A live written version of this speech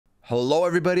Hello,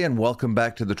 everybody, and welcome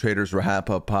back to the Traitors Around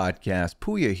the World podcast.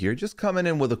 Pooya here, just coming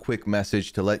in with a quick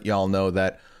message to let y'all know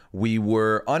that we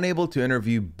were unable to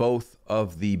interview both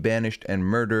of the banished and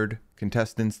murdered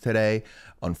contestants today.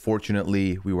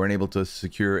 Unfortunately, we weren't able to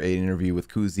secure an interview with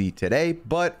Kuzi today,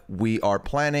 but we are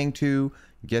planning to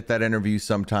get that interview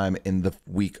sometime in the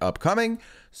week upcoming.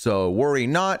 So worry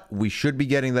not, we should be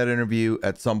getting that interview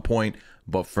at some point.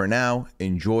 But for now,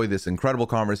 enjoy this incredible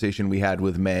conversation we had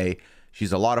with Mai.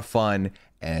 She's a lot of fun,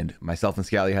 and myself and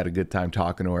Scally had a good time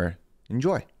talking to her.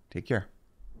 Enjoy. Take care.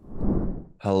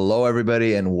 Hello,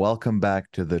 everybody, and welcome back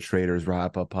to the Traitors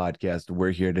Around the World podcast.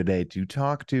 We're here today to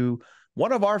talk to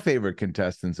one of our favorite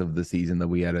contestants of the season that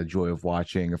we had a joy of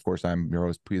watching. Of course, I'm your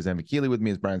host, Pooya and Brian. With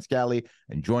me is Brian Scally,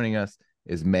 and joining us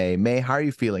is Mai. Mai, how are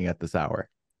you feeling at this hour?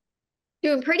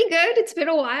 Doing pretty good. It's been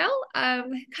a while.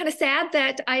 Kind of sad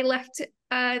that I left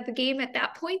the game at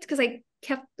that point because I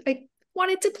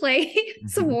wanted to play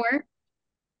some more.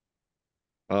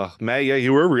 May, yeah,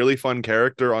 you were a really fun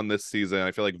character on this season.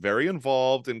 I feel like very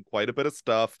involved in quite a bit of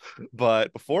stuff.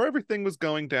 But before everything was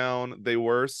going down, they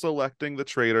were selecting the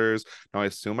traitors. Now, I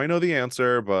assume I know the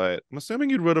answer, but I'm assuming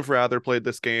you would have rather played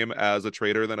this game as a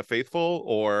traitor than a faithful.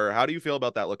 Or how do you feel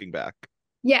about that looking back?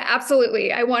 Yeah,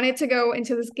 absolutely. I wanted to go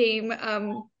into this game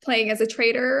playing as a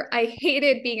traitor. I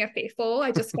hated being a faithful.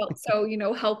 I just felt so,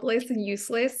 helpless and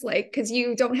useless, because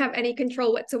you don't have any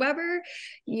control whatsoever.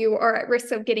 You are at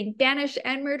risk of getting banished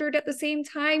and murdered at the same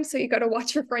time. So you got to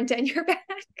watch your front and your back.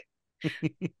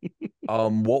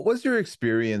 What was your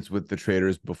experience with the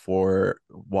traitors before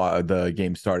the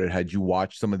game started? Had you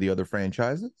watched some of the other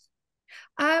franchises?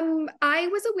 I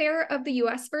was aware of the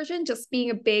US version, just being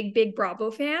a big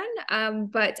Bravo fan.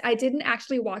 But I didn't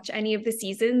actually watch any of the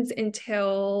seasons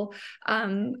until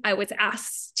I was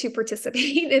asked to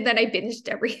participate, and then I binged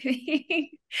everything.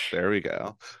 There we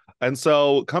go. And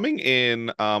so coming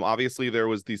in, obviously there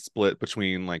was the split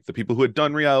between like the people who had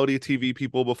done reality TV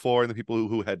people before and the people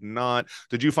who had not.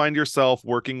 Did you find yourself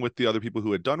working with the other people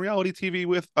who had done reality TV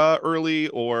with early,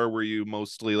 or were you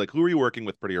mostly like, who were you working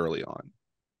with pretty early on?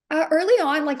 Early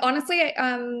on, honestly,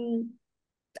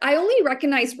 I only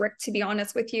recognized Rick, to be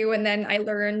honest with you, and then I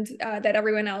learned that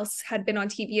everyone else had been on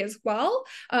TV as well.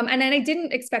 And then I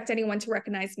didn't expect anyone to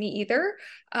recognize me either,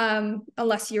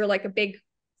 unless you're like a big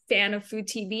fan of food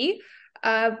TV.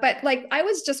 But I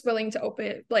was just willing to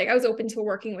I was open to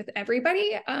working with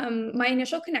everybody. My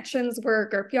initial connections were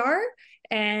Gerpyar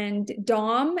and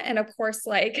Dom, and of course,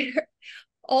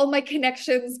 all my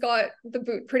connections got the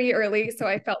boot pretty early, so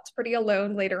I felt pretty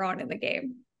alone later on in the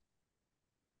game.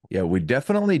 Yeah, we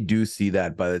definitely do see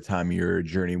that by the time your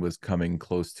journey was coming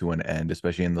close to an end,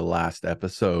 especially in the last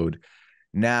episode.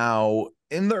 Now,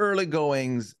 in the early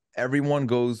goings, everyone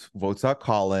votes out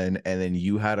Colin, and then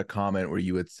you had a comment where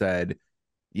you had said,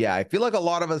 yeah, I feel like a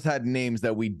lot of us had names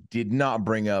that we did not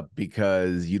bring up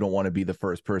because you don't want to be the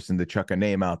first person to chuck a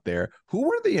name out there. Who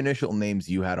were the initial names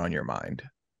you had on your mind?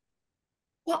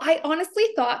 Well, I honestly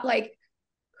thought,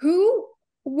 who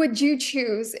would you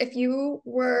choose if you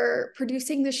were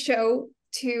producing the show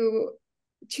to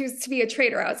choose to be a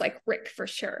traitor? I was like, Rick, for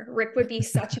sure. Rick would be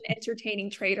such an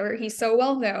entertaining traitor. He's so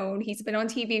well known. He's been on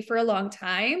TV for a long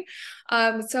time.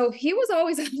 So he was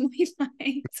always on my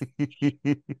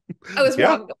mind. I was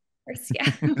wrong, of course.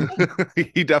 Yeah.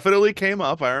 He definitely came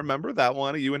up. I remember that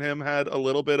one. You and him had a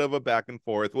little bit of a back and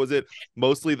forth. Was it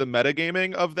mostly the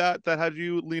metagaming of that had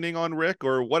you leaning on Rick,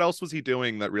 or what else was he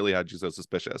doing that really had you so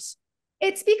suspicious?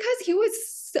 It's because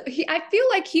I feel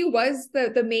like he was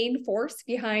the main force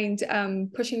behind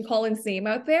pushing Colin's name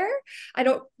out there.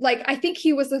 I think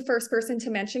he was the first person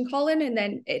to mention Colin, and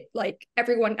then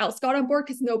everyone else got on board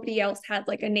because nobody else had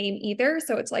a name either.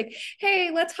 So it's like,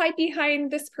 hey, let's hide behind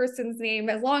this person's name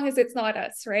as long as it's not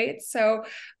us, right? So,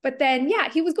 but then yeah,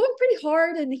 he was going pretty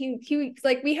hard, and he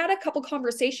we had a couple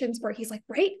conversations where he's like,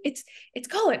 right, it's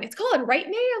Colin, right,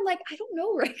 May? I'm like, I don't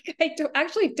know, Rick.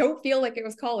 I don't feel like it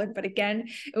was Colin, but again,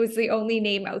 it was the only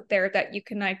name out there that you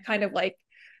can kind of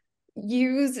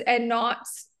use and not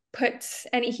put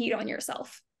any heat on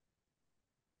yourself.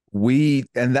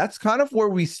 And that's kind of where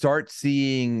we start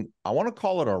seeing, I want to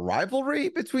call it a rivalry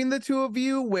between the two of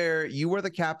you, where you were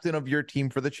the captain of your team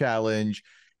for the challenge,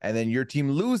 and then your team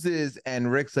loses,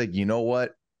 and Rick's like, you know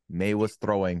what? May was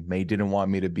throwing. May didn't want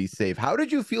me to be safe. How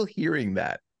did you feel hearing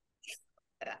that?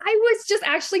 I was just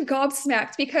actually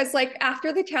gobsmacked because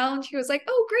after the challenge, he was like,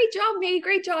 oh, great job, May,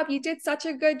 great job. You did such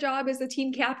a good job as a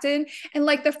team captain. And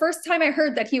the first time I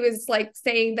heard that he was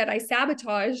saying that I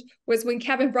sabotaged was when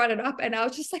Kevin brought it up. And I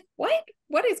was just like,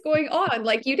 what is going on?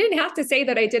 You didn't have to say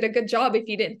that I did a good job if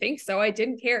you didn't think so. I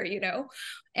didn't care.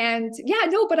 And yeah,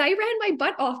 no, but I ran my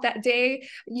butt off that day.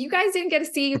 You guys didn't get to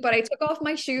see, but I took off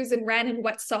my shoes and ran in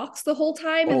wet socks the whole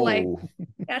time. And like, Oh,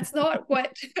 that's not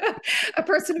what a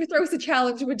person who throws a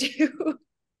challenge would do.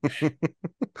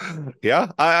 Yeah,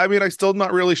 I mean, I'm still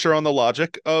not really sure on the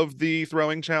logic of the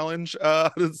throwing challenge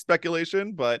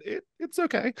speculation, but it's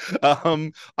okay.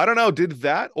 I don't know, did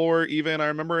that, or even I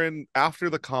remember in after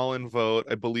the Colin vote,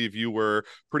 I believe you were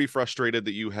pretty frustrated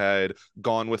that you had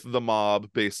gone with the mob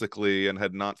basically and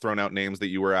had not thrown out names that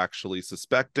you were actually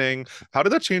suspecting. How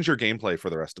did that change your gameplay for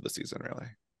the rest of the season, really?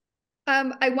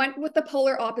 I went with the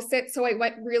polar opposite, so I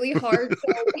went really hard.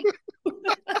 So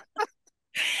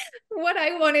what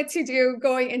I wanted to do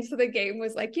going into the game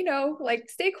was like, like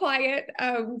stay quiet.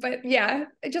 But yeah,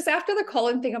 just after the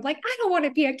Colin thing, I'm like, I don't want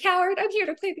to be a coward. I'm here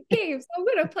to play the game, so I'm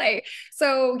gonna play.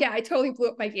 So yeah, I totally blew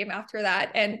up my game after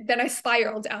that. And then I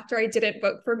spiraled after I didn't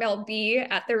vote for Mel B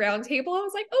at the round table. I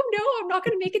was like, oh no, I'm not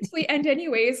gonna make it to the end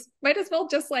anyways. Might as well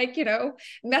just like,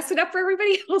 mess it up for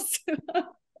everybody else.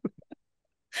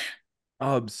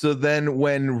 so then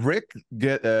when Rick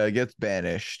gets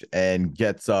banished and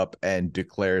gets up and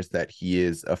declares that he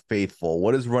is a faithful,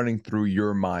 what is running through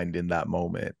your mind in that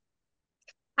moment?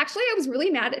 Actually, I was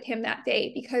really mad at him that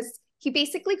day because he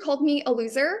basically called me a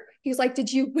loser. He was like,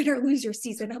 did you win or lose your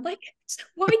season? I'm like,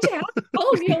 why'd you have to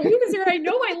call me a loser? I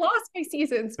know I lost my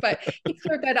seasons, but he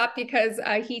cleared that up because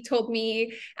he told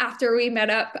me after we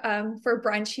met up for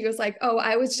brunch, he was like, oh,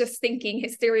 I was just thinking,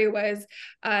 his theory was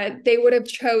they would have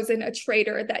chosen a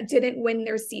traitor that didn't win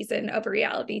their season of a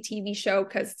reality TV show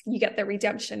because you get the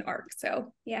redemption arc.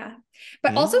 So yeah.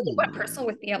 But also he went personal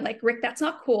with me. I'm like, Rick, that's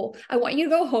not cool. I want you to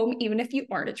go home even if you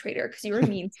aren't a traitor because you were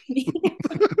mean to me.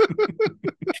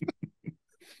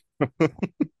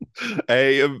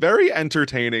 A very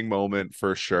entertaining moment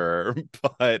for sure,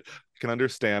 but I can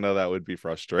understand how that would be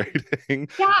frustrating.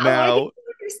 Yeah, a lot of Now, people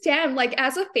don't understand, like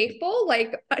as a faithful,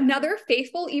 like another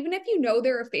faithful, even if you know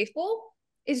they're a faithful,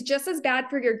 is just as bad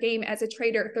for your game as a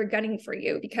traitor if they're gunning for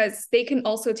you because they can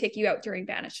also take you out during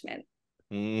banishment.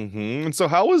 And so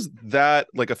how was that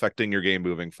like affecting your game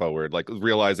moving forward, like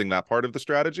realizing that part of the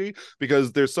strategy?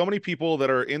 Because there's so many people that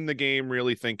are in the game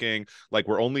really thinking like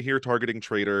we're only here targeting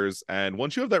traitors, and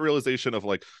once you have that realization of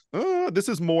like, this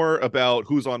is more about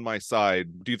who's on my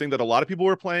side, do you think that a lot of people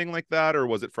were playing like that, or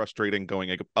was it frustrating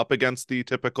going up against the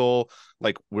typical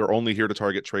like we're only here to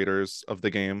target traitors of the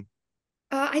game?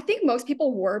 I think most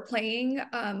people were playing,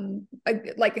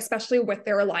 like especially with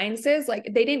their alliances, like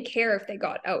they didn't care if they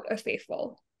got out a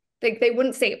faithful. They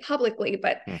wouldn't say it publicly,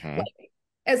 but Mhm. like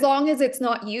as long as it's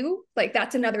not you, like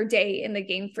that's another day in the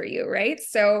game for you, right?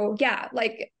 So yeah,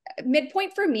 like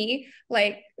midpoint for me,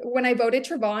 like when I voted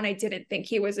Trevon, I didn't think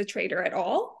he was a traitor at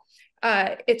all.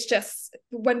 It's just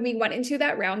when we went into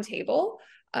that round table,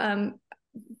 um,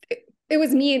 it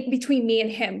was me between me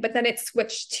and him, but then it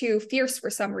switched to Fierce for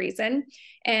some reason.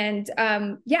 And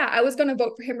yeah, I was going to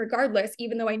vote for him regardless,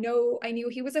 even though I knew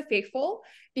he was a faithful,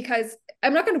 because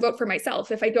I'm not going to vote for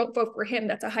myself. If I don't vote for him,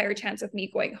 that's a higher chance of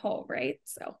me going home, right?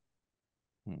 So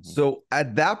So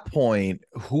at that point,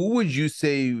 who would you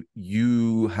say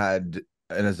you had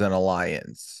as an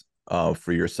alliance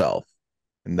for yourself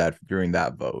in that during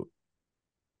that vote?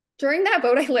 during that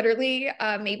vote, I literally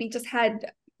maybe just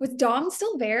had, was Dom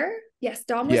still there? Yes,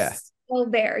 Dom Yeah. was still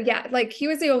there. Yeah, like he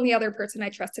was the only other person I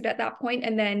trusted at that point.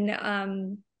 And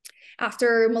then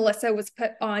after Melissa was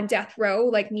put on death row,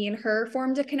 like me and her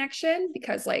formed a connection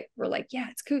because like we're like, yeah,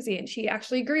 it's Kuzi, and she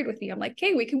actually agreed with me. I'm like,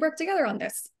 hey, we can work together on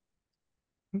this.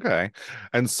 Okay.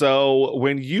 And so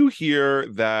when you hear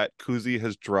that Kuzi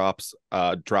has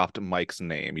dropped Mike's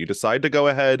name, you decide to go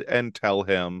ahead and tell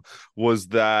him. Was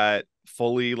that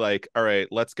fully like, all right,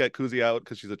 let's get Kuzi out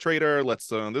because she's a traitor. Let's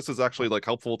this is actually like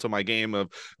helpful to my game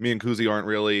of me and Kuzi aren't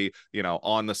really,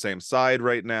 on the same side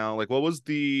right now. Like what was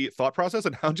the thought process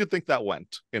and how'd you think that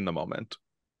went in the moment?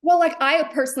 Well, like I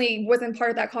personally wasn't part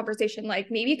of that conversation.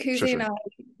 Like maybe Sure, Kuzi and sure.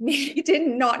 I maybe did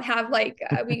not have like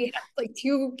we had like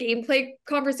two gameplay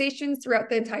conversations throughout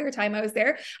the entire time I was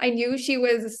there. I knew she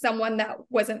was someone that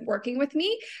wasn't working with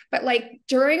me, but like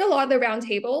during a lot of the round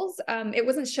tables, it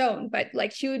wasn't shown, but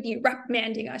like she would be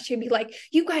reprimanding us. She'd be like,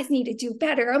 "You guys need to do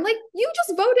better." I'm like, "You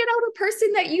just voted out a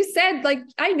person that you said like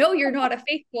I know you're not a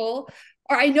faithful."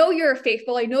 Or I know you're a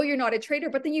faithful, I know you're not a traitor,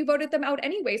 but then you voted them out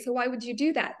anyway. So why would you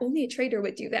do that? Only a traitor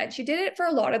would do that. She did it for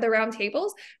a lot of the round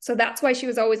tables. So that's why she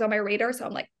was always on my radar. So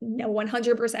I'm like, no,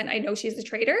 100%, I know she's a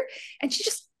traitor. And she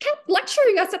just kept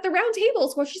lecturing us at the round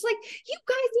tables where she's like, you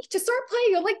guys need to start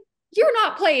playing. I'm like, you're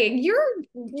not playing.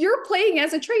 You're playing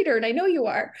as a traitor, and I know you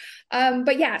are.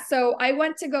 But yeah, so I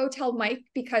went to go tell Mike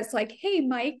because like, hey,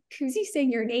 Mike, Kuzi's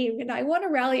saying your name, and I want to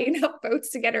rally enough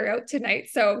votes to get her out tonight.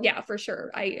 So yeah, for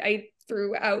sure, I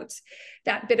threw out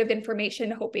that bit of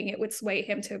information, hoping it would sway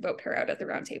him to vote her out at the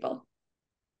round table.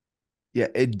 Yeah,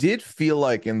 it did feel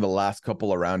like in the last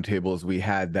couple of roundtables we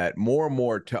had that more and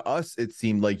more to us, it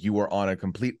seemed like you were on a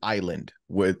complete island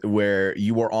with where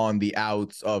you were on the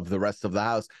outs of the rest of the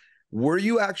house. Were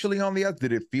you actually on the outs?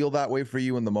 Did it feel that way for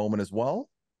you in the moment as well?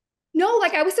 No,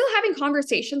 like I was still having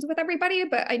conversations with everybody,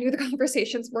 but I knew the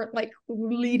conversations weren't like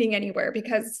leading anywhere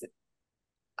because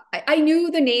I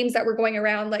knew the names that were going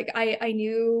around. Like I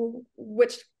knew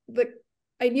which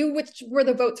were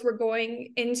the votes were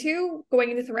going into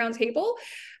the round table.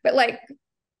 But like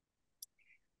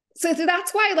so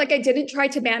that's why like I didn't try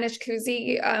to banish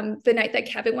Kuzi the night that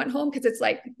Kevin went home, because it's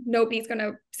like nobody's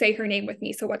gonna say her name with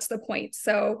me, so what's the point?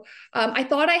 So I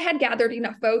thought I had gathered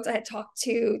enough votes. I had talked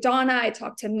to Donna, I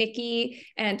talked to Mickey,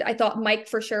 and I thought Mike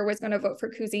for sure was going to vote for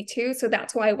Kuzi too, so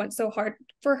that's why I went so hard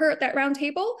for her at that round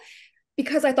table,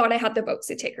 because I thought I had the votes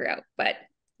to take her out, but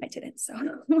I didn't. So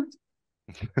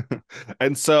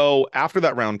And so after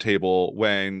that round table,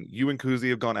 when you and Kuzi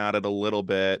have gone at it a little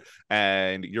bit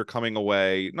and you're coming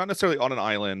away, not necessarily on an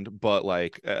island, but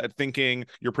like thinking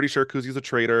you're pretty sure Kuzi's a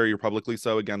traitor, you're publicly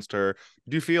so against her.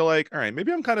 Do you feel like, all right,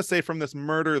 maybe I'm kind of safe from this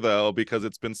murder though, because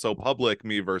it's been so public,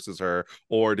 me versus her?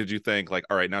 Or did you think like,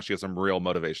 all right, now she has some real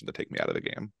motivation to take me out of the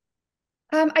game?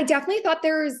 I definitely thought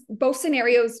both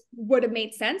scenarios would have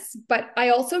made sense, but I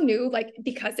also knew like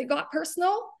because it got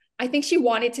personal, I think she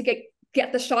wanted to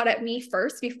get the shot at me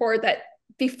first before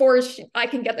I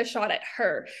can get the shot at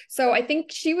her. So I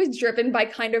think she was driven by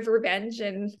kind of revenge,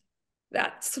 and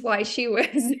that's why she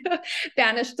was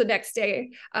banished the next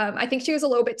day. I think she was a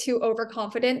little bit too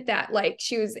overconfident that like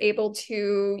she was able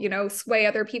to, sway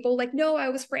other people like, no, I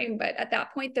was framed. But at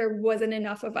that point, there wasn't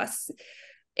enough of us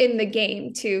in the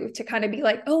game to kind of be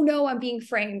like, oh no, I'm being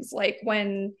framed. Like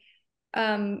when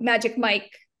Magic Mike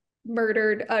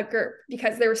murdered Gerp,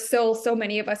 because there were still so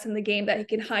many of us in the game that he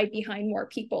can hide behind more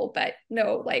people. But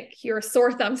no, like you're a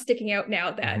sore thumb sticking out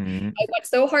now that I went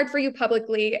so hard for you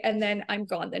publicly and then I'm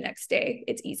gone the next day.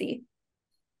 It's easy.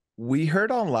 We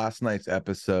heard on last night's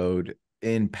episode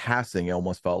in passing, it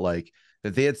almost felt like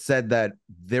that they had said that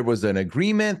there was an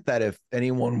agreement that if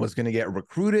anyone was going to get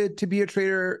recruited to be a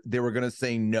traitor, they were going to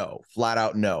say no, flat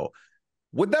out no.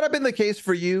 Would that have been the case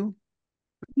for you?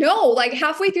 No, like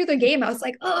halfway through the game, I was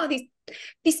like, oh,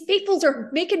 these faithfuls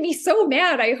are making me so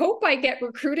mad. I hope I get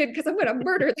recruited because I'm going to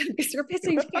murder them because they're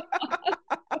pissing me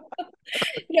off.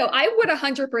 No, I would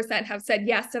 100% have said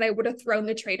yes, and I would have thrown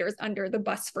the traitors under the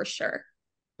bus for sure.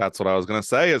 That's what I was going to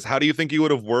say is how do you think you would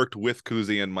have worked with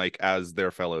Kuzi and Mike as their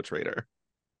fellow traitor?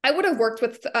 I would have worked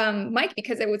with Mike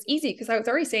because it was easy because I was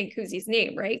already saying Kuzi's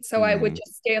name, right? So I would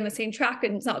just stay on the same track,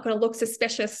 and it's not going to look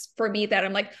suspicious for me that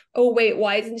I'm like, oh, wait,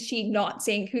 why isn't she not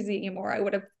saying Kuzi anymore? I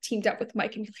would have teamed up with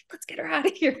Mike and be like, let's get her out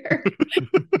of here.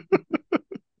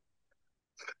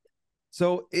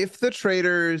 So if the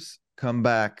traitors come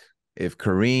back, if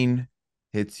Karine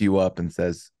hits you up and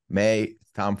says, May,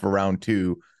 it's time for round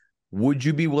 2, would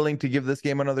you be willing to give this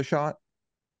game another shot?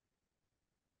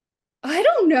 I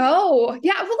don't know.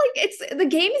 Yeah, well, like the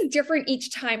game is different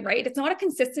each time, right? It's not a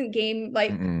consistent game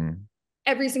like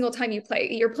every single time you play.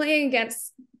 You're playing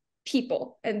against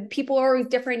people, and people are always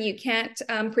different. You can't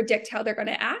predict how they're going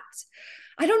to act.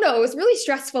 I don't know. It was really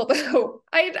stressful though.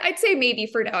 I'd say maybe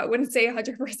for now. I wouldn't say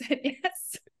 100%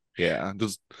 yes. Yeah,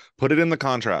 just put it in the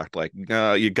contract. Like,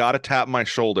 you got to tap my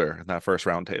shoulder in that first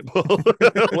round table.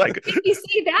 Like, if you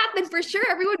see that, then for sure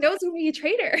everyone knows who be a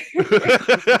traitor.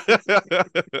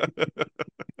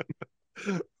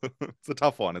 It's a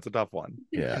tough one. It's a tough one.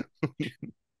 Yeah.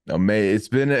 No, May,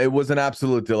 it was an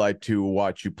absolute delight to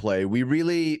watch you play. We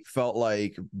really felt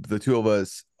like the two of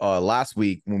us last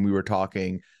week when we were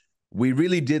talking, we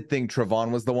really did think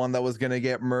Trevon was the one that was going to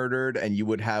get murdered and you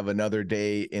would have another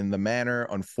day in the manor.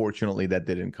 Unfortunately, that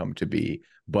didn't come to be,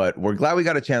 but we're glad we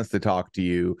got a chance to talk to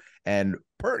you. And,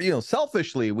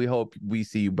 selfishly, we hope we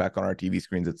see you back on our TV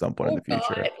screens at some point in the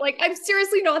future. God. Like, I'm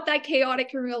seriously not that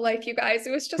chaotic in real life, you guys.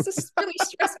 It was just a really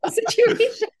stressful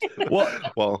situation.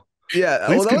 Well, yeah,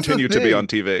 please continue to be on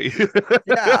TV.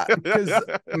 Yeah, because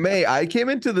May, I came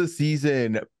into the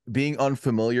season being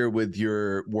unfamiliar with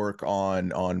your work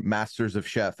on Masters of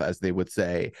Chef, as they would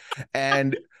say,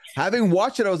 and having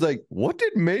watched it, I was like, "What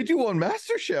did May do on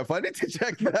Master Chef? I need to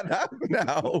check that out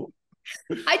now."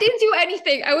 I didn't do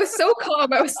anything. I was so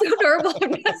calm. I was so normal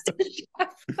on Master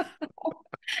Chef.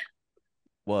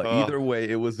 Well, either way,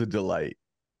 it was a delight.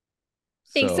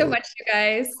 Thanks so much, you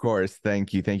guys. Of course.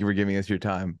 Thank you. Thank you for giving us your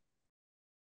time.